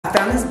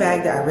found this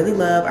bag that I really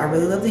love. I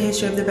really love the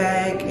history of the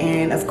bag.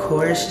 And of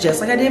course,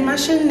 just like I did my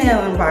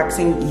Chanel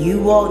unboxing, you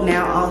will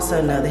now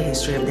also know the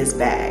history of this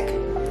bag.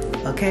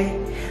 Okay?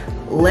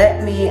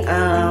 Let me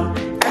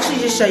actually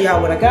just show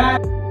y'all what I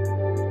got.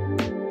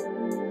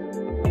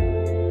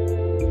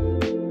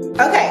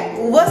 Okay,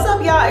 what's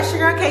up y'all? It's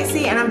your girl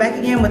Kasey and I'm back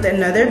again with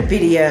another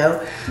video.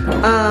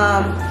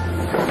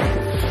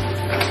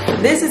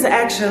 This is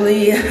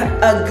actually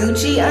a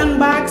Gucci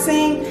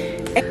unboxing.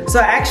 So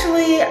I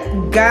actually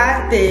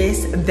got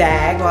this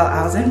bag while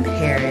I was in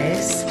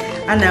Paris.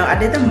 I know I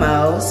did the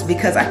most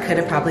because I could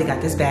have probably got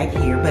this bag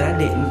here, but I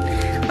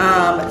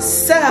didn't.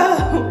 So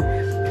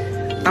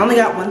I only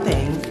got one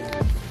thing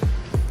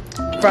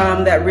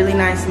from that really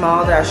nice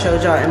mall that I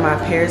showed y'all in my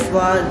Paris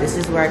vlog. This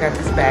is where I got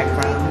this bag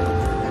from.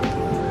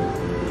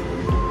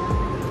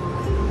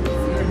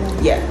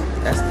 Yeah,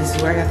 this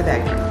is where I got the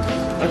bag from.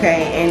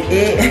 Okay, and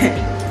it,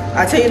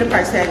 I'll tell you the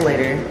price tag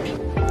later.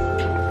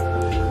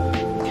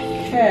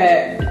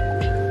 Cat.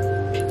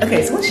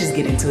 Okay, so let's just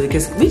get into it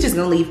because we just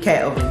gonna leave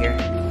Cat over here.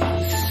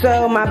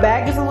 So my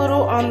bag is a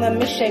little on the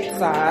misshaped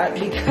side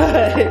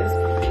because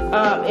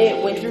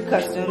it went through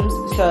customs.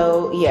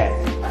 So yeah.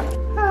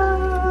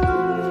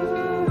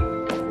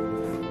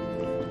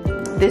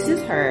 This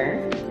is her.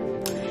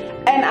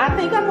 And I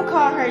think I'm gonna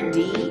call her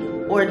D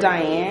or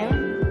Diane.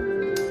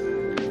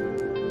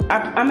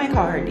 I may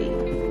call her D.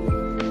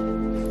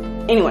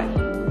 Anyway,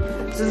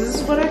 so this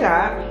is what I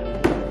got.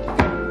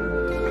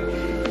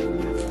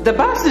 The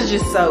box is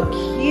just so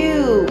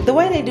cute. The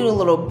way they do the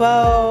little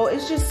bow,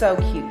 it's just so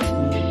cute to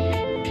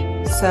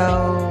me.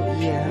 So,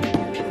 yeah.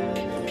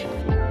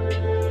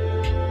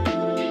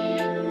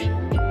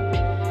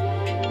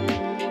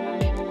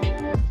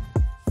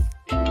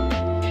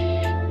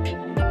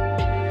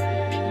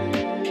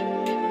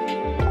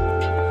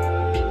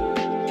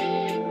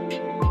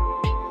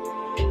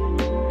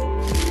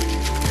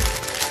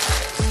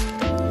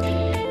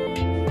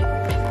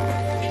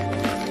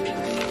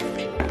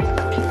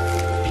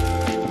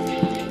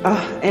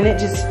 Oh, and it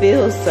just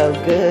feels so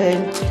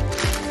good.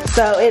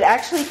 So it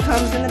actually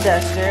comes in the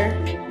duster,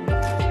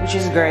 which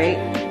is great.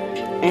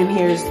 And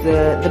here's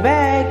the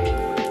bag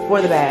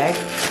for the bag.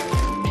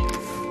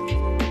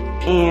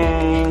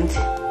 And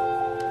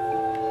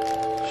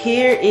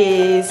here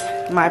is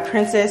my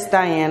Princess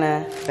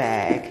Diana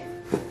bag.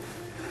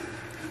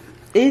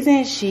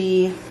 Isn't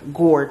she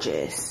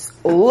gorgeous?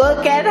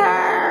 Look at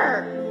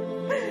her!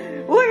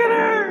 Look at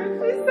her!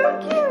 She's so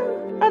cute!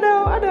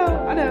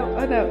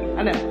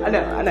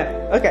 I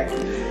know. Okay.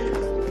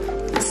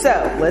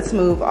 So, let's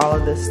move all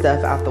of this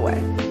stuff out the way.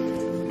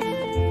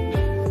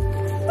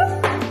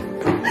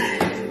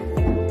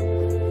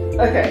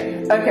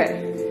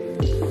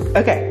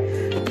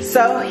 Okay.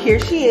 So, here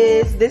she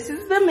is. This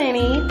is the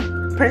mini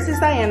Princess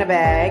Diana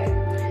bag.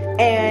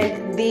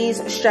 And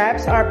these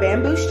straps are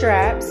bamboo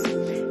straps.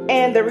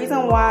 And the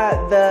reason why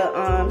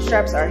the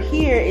straps are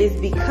here is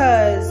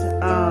because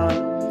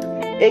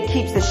it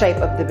keeps the shape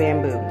of the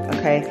bamboo,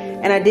 okay?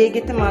 And I did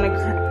get the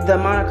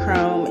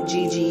monochrome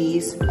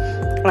GGs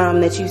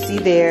that you see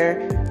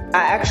there.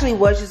 I actually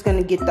was just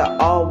gonna get the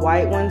all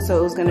white one, so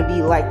it was gonna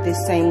be like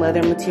this same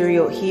leather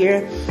material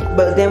here.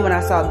 But then when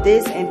I saw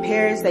this in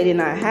Paris, they did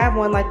not have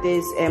one like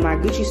this at my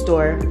Gucci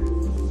store.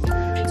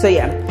 So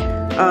yeah,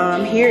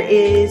 here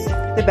is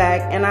the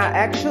bag. And I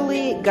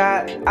actually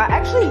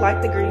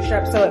like the green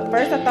straps. So at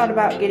first I thought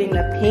about getting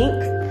the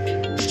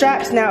pink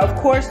straps. Now, of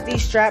course,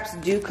 these straps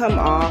do come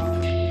off.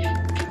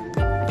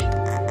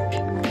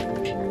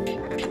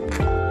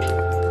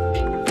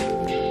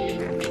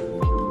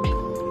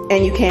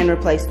 And you can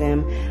replace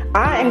them.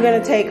 I am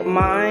gonna take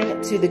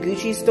mine to the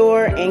Gucci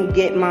store and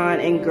get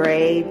mine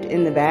engraved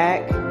in the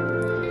back.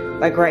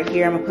 Like right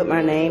here, I'm gonna put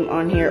my name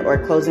on here, or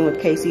Closing with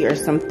Kasey or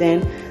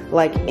something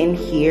like in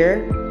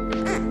here.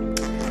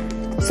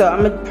 So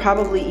I'm gonna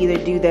probably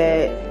either do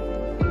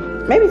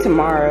that maybe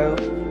tomorrow,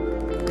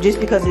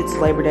 just because it's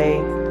Labor Day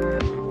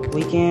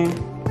weekend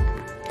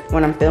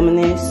when I'm filming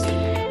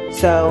this.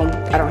 So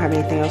I don't have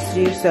anything else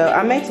to do. So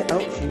I may, oh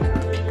shoot.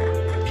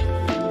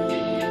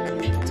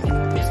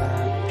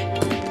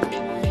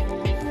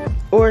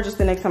 Or just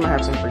the next time I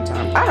have some free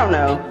time. I don't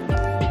know.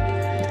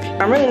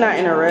 I'm really not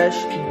in a rush,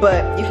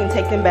 but you can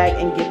take them back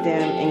and get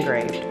them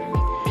engraved.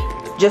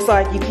 Just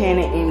like you can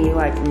at any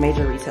like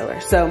major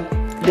retailer. So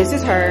this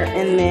is her,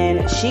 and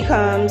then she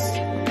comes,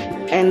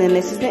 and then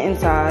this is the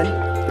inside.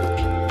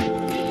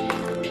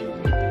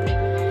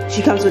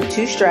 She comes with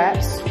 2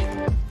 straps,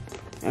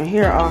 and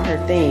here are all her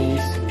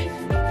things.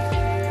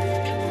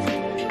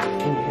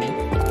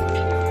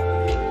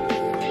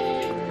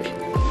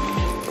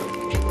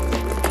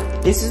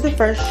 This is the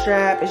first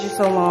strap. It's just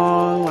a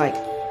long, like,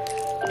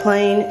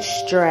 plain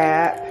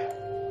strap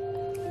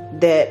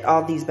that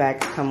all these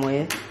bags come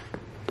with.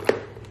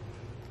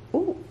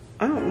 Ooh,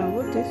 I don't know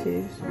what this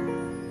is.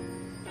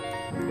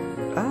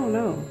 I don't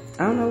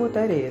know what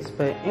that is,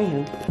 but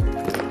anywho.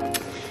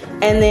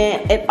 And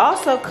then it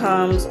also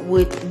comes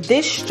with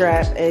this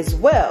strap as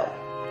well.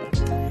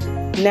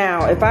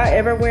 Now, if I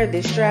ever wear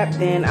this strap,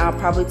 then I'll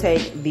probably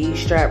take these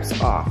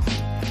straps off.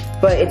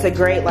 but it's a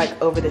great like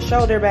over the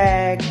shoulder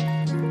bag,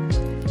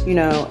 you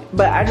know.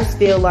 But I just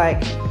feel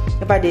like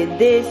if I did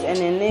this and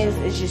then this,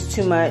 it's just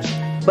too much.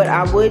 But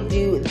I would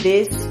do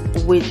this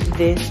with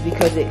this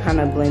because it kind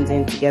of blends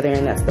in together,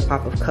 and that's the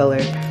pop of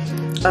color.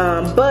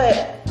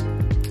 But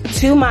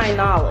to my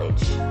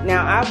knowledge,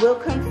 now I will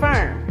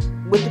confirm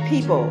with the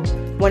people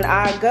when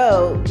I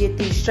go get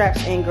these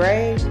straps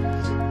engraved,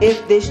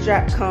 if this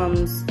strap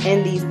comes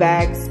in these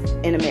bags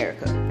in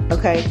America,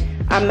 okay?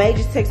 I may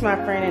just text my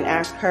friend and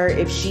ask her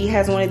if she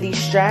has one of these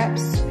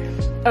straps,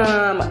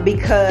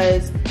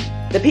 because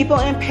the people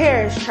in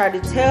Paris tried to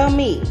tell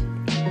me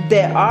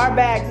that our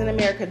bags in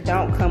America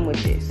don't come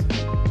with this.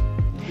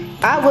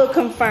 I will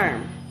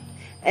confirm,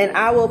 and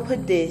I will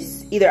put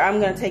this, either I'm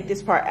gonna take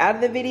this part out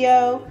of the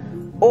video,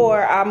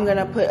 or I'm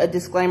gonna put a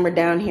disclaimer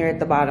down here at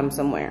the bottom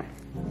somewhere.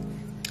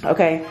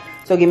 Okay,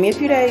 so give me a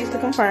few days to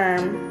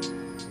confirm,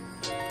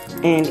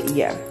 and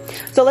yeah.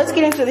 So let's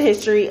get into the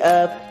history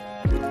of,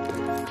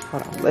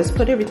 hold on, let's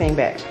put everything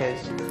back,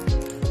 because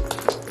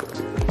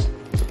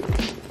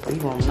we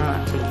will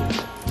not be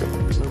moved.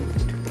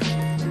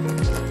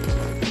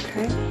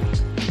 Okay,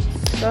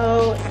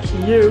 so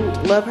cute,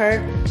 love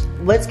her.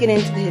 Let's get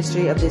into the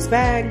history of this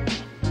bag.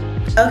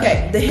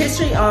 Okay, the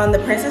history on the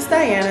Princess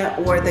Diana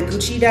or the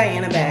Gucci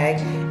Diana bag,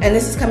 and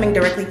this is coming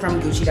directly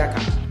from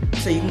Gucci.com,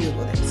 so you can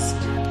Google this.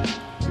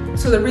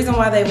 So the reason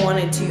why they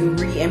wanted to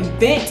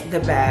reinvent the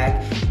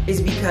bag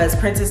is because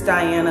Princess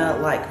Diana,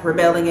 like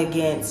rebelling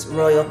against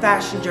royal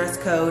fashion dress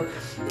code,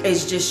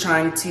 is just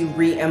trying to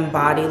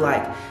re-embody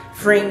like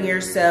freeing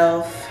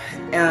yourself,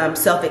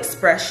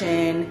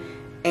 self-expression,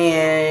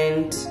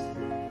 and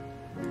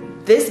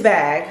this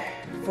bag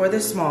for the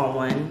small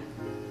one,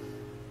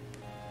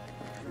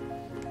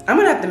 I'm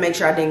gonna have to make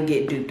sure I didn't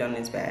get duped on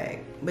this bag,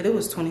 but it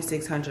was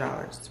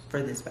 $2,600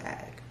 for this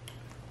bag.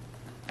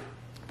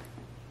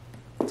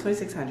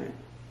 $2,600.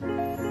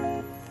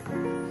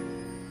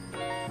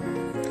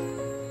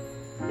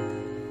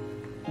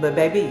 But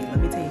baby, let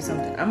me tell you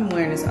something. I'm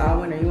wearing this all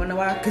winter. You wanna know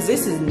why? Because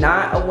this is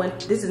not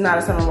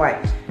a summer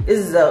white. This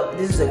is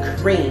a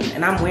cream,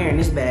 and I'm wearing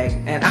this bag,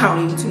 and I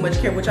don't even too much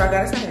care what y'all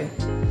gotta say.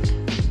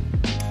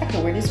 I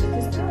can wear this with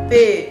this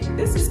outfit.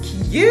 This is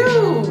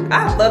cute.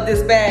 I love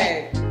this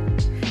bag.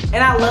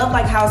 And I love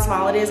like how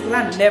small it is, because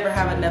I never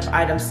have enough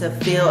items to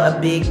fill a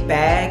big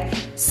bag.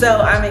 So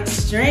I'm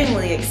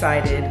extremely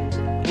excited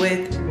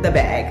with the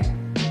bag.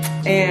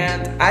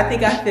 And I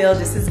think I feel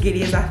just as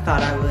giddy as I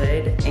thought I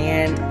would.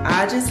 And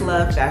I just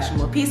love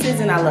fashionable pieces,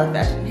 and I love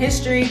fashion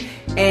history.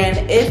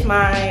 And if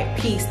my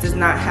piece does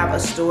not have a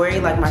story,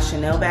 like my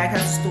Chanel bag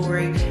has a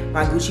story,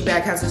 my Gucci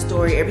bag has a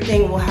story,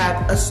 everything will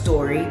have a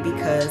story,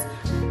 because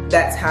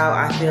that's how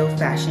I feel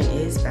fashion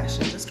is.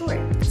 Fashion's a story.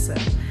 So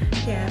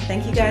yeah,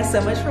 thank you guys so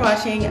much for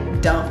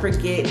watching. Don't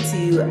forget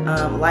to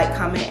like,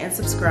 comment, and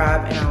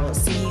subscribe, and I will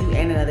see you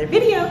in another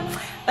video.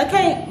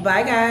 Okay,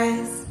 bye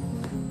guys.